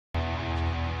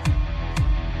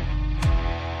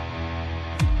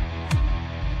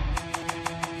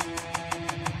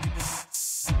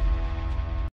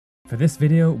For this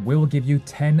video, we will give you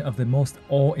 10 of the most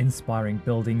awe-inspiring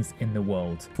buildings in the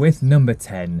world. With number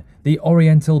 10, the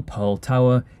Oriental Pearl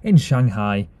Tower in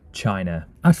Shanghai, China.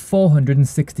 At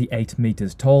 468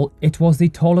 meters tall, it was the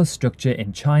tallest structure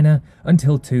in China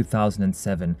until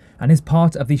 2007 and is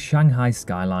part of the Shanghai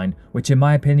skyline, which in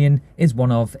my opinion is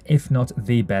one of, if not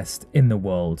the best in the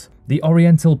world. The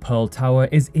Oriental Pearl Tower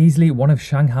is easily one of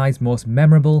Shanghai's most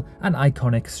memorable and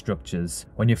iconic structures.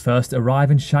 When you first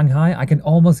arrive in Shanghai, I can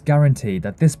almost guarantee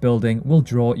that this building will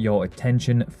draw your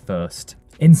attention first.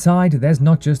 Inside, there's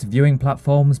not just viewing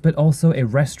platforms, but also a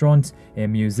restaurant, a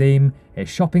museum, a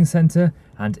shopping centre,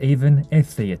 and even a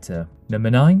theatre.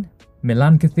 Number 9.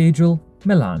 Milan Cathedral,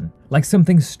 Milan. Like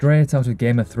something straight out of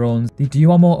Game of Thrones, the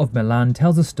Duomo of Milan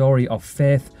tells a story of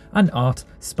faith and art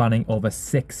spanning over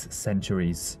 6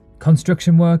 centuries.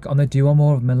 Construction work on the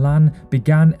Duomo of Milan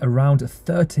began around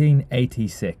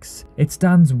 1386. It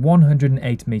stands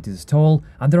 108 meters tall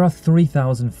and there are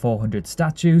 3,400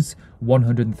 statues,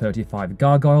 135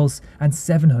 gargoyles and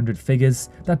 700 figures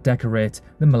that decorate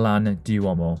the Milan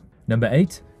Duomo. Number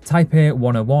 8. Taipei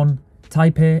 101,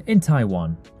 Taipei in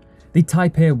Taiwan. The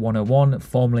Taipei 101,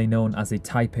 formerly known as the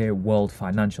Taipei World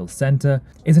Financial Center,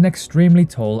 is an extremely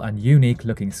tall and unique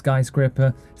looking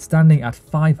skyscraper standing at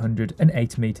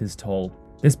 508 meters tall.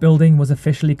 This building was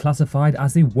officially classified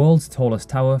as the world's tallest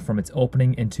tower from its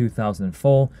opening in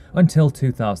 2004 until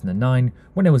 2009,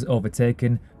 when it was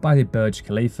overtaken by the Burj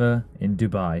Khalifa in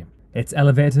Dubai. Its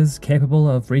elevators, capable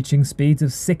of reaching speeds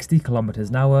of 60 kilometers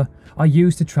an hour, are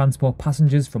used to transport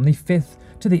passengers from the 5th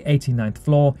to the 89th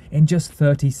floor in just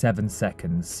 37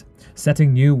 seconds,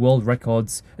 setting new world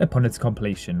records upon its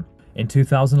completion. In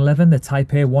 2011, the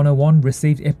Taipei 101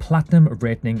 received a Platinum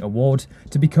Rating Award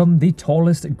to become the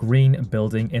tallest green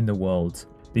building in the world.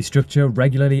 The structure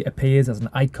regularly appears as an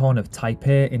icon of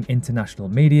Taipei in international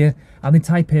media, and the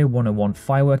Taipei 101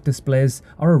 firework displays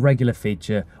are a regular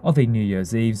feature of the New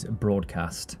Year's Eve's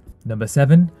broadcast. Number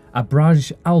 7.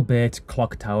 Abraj Al Bait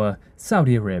Clock Tower,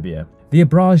 Saudi Arabia. The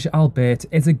Abraj Al Bait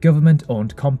is a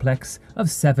government-owned complex of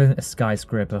 7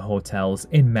 skyscraper hotels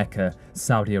in Mecca,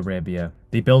 Saudi Arabia.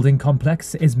 The building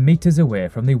complex is meters away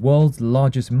from the world's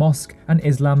largest mosque and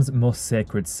Islam's most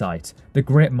sacred site, the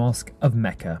Great Mosque of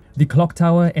Mecca. The clock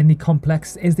tower in the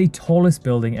complex is the tallest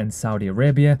building in Saudi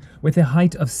Arabia with a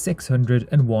height of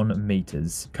 601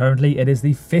 meters. Currently, it is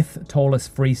the 5th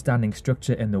tallest freestanding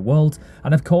structure in the world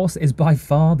and of course is by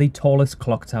far the tallest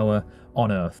clock tower on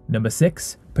Earth. Number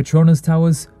 6. Petronas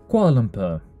Towers, Kuala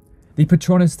Lumpur. The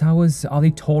Petronas Towers are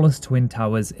the tallest twin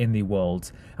towers in the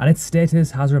world, and its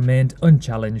status has remained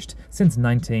unchallenged since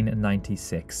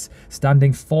 1996.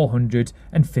 Standing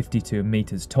 452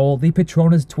 meters tall, the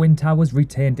Petronas Twin Towers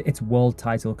retained its world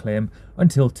title claim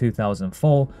until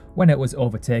 2004, when it was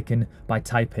overtaken by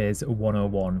Taipei's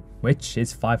 101, which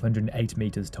is 508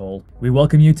 meters tall. We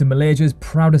welcome you to Malaysia's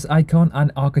proudest icon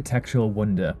and architectural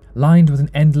wonder. Lined with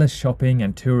an endless shopping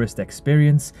and tourist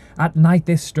experience, at night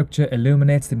this structure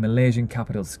illuminates the Malaysian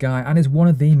capital sky and is one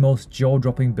of the most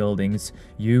jaw-dropping buildings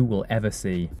you will ever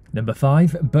see. Number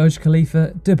 5. Burj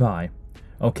Khalifa, Dubai.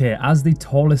 Okay, as the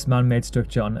tallest man-made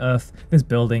structure on Earth, this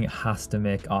building has to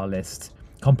make our list.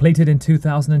 Completed in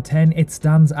 2010, it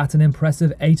stands at an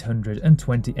impressive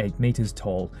 828 meters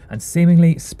tall and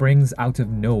seemingly springs out of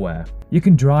nowhere. You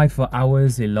can drive for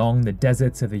hours along the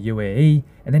deserts of the UAE,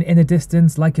 and then in the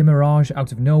distance, like a mirage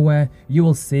out of nowhere, you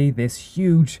will see this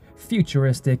huge,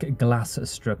 futuristic glass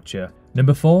structure.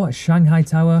 Number 4. Shanghai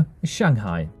Tower,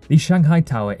 Shanghai. The Shanghai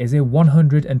Tower is a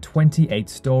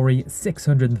 128-story,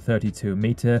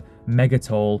 632-meter,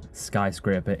 mega-tall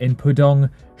skyscraper in Pudong,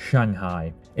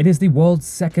 Shanghai. It is the world's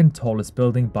 2nd tallest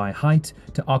building by height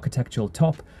to architectural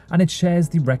top, and it shares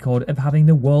the record of having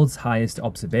the world's highest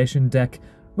observation deck,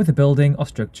 with a building or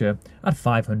structure at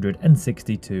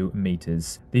 562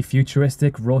 meters. The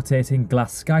futuristic rotating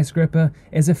glass skyscraper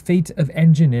is a feat of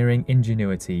engineering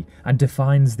ingenuity and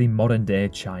defines the modern-day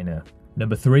China.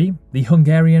 Number 3. The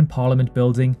Hungarian Parliament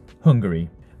Building, Hungary.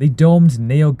 The domed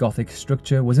neo-Gothic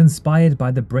structure was inspired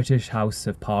by the British House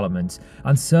of Parliament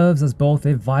and serves as both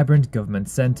a vibrant government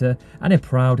centre and a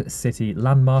proud city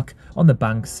landmark on the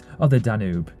banks of the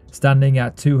Danube. Standing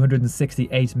at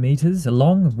 268 metres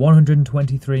long,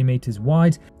 123 metres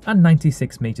wide and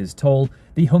 96 metres tall,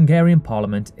 the Hungarian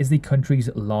Parliament is the country's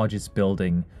largest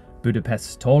building,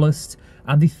 Budapest's tallest,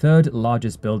 and the 3rd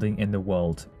largest building in the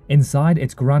world. Inside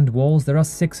its grand walls there are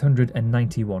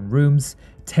 691 rooms,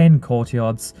 10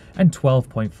 courtyards and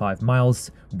 12.5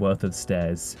 miles worth of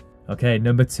stairs. Okay,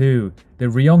 number 2, the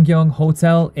Ryongyong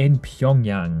Hotel in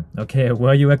Pyongyang. Okay,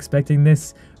 were you expecting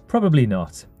this? Probably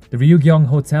not. The Ryugyong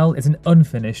Hotel is an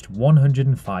unfinished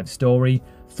 105-story,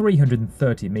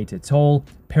 330-meter tall,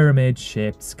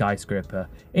 pyramid-shaped skyscraper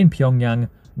in Pyongyang,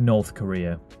 North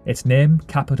Korea. Its name,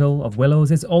 Capital of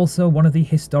Willows, is also one of the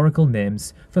historical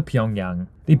names for Pyongyang.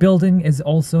 The building is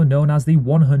also known as the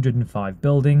 105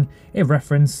 building, a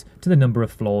reference to the number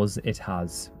of floors it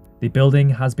has. The building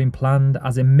has been planned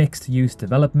as a mixed-use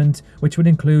development, which would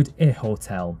include a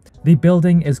hotel. The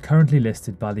building is currently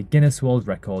listed by the Guinness World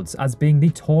Records as being the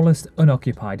tallest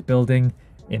unoccupied building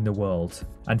in the world.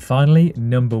 And finally,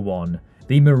 number 1.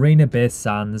 The Marina Bay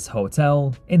Sands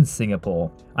Hotel in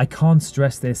Singapore. I can't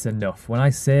stress this enough when I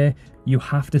say you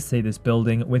have to see this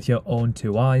building with your own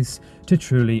 2 eyes to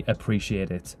truly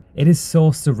appreciate it. It is so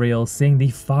surreal seeing the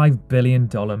 $5 billion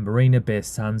Marina Bay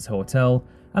Sands Hotel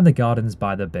and the gardens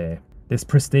by the bay. This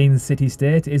pristine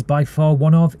city-state is by far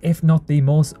one of, if not the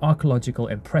most archaeological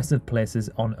impressive places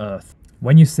on Earth.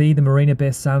 When you see the Marina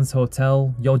Bay Sands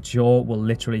Hotel, your jaw will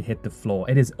literally hit the floor.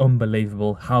 It is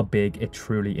unbelievable how big it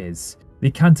truly is.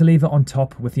 The cantilever on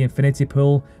top with the infinity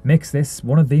pool makes this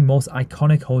one of the most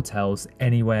iconic hotels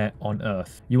anywhere on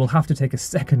Earth. You will have to take a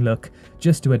second look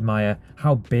just to admire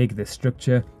how big this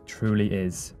structure truly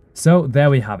is. So there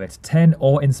we have it, 10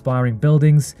 awe-inspiring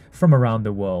buildings from around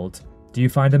the world. Do you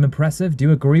find them impressive? Do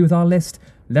you agree with our list?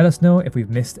 Let us know if we've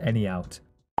missed any out.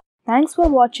 Thanks for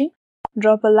watching.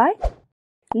 Drop a like,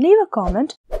 leave a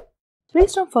comment.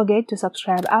 Please don't forget to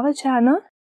subscribe our channel,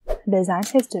 Design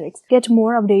Historics. Get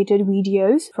more updated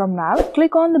videos from now.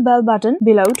 Click on the bell button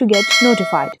below to get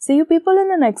notified. See you people in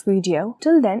the next video.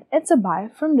 Till then, it's a bye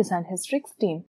from Design Historics team.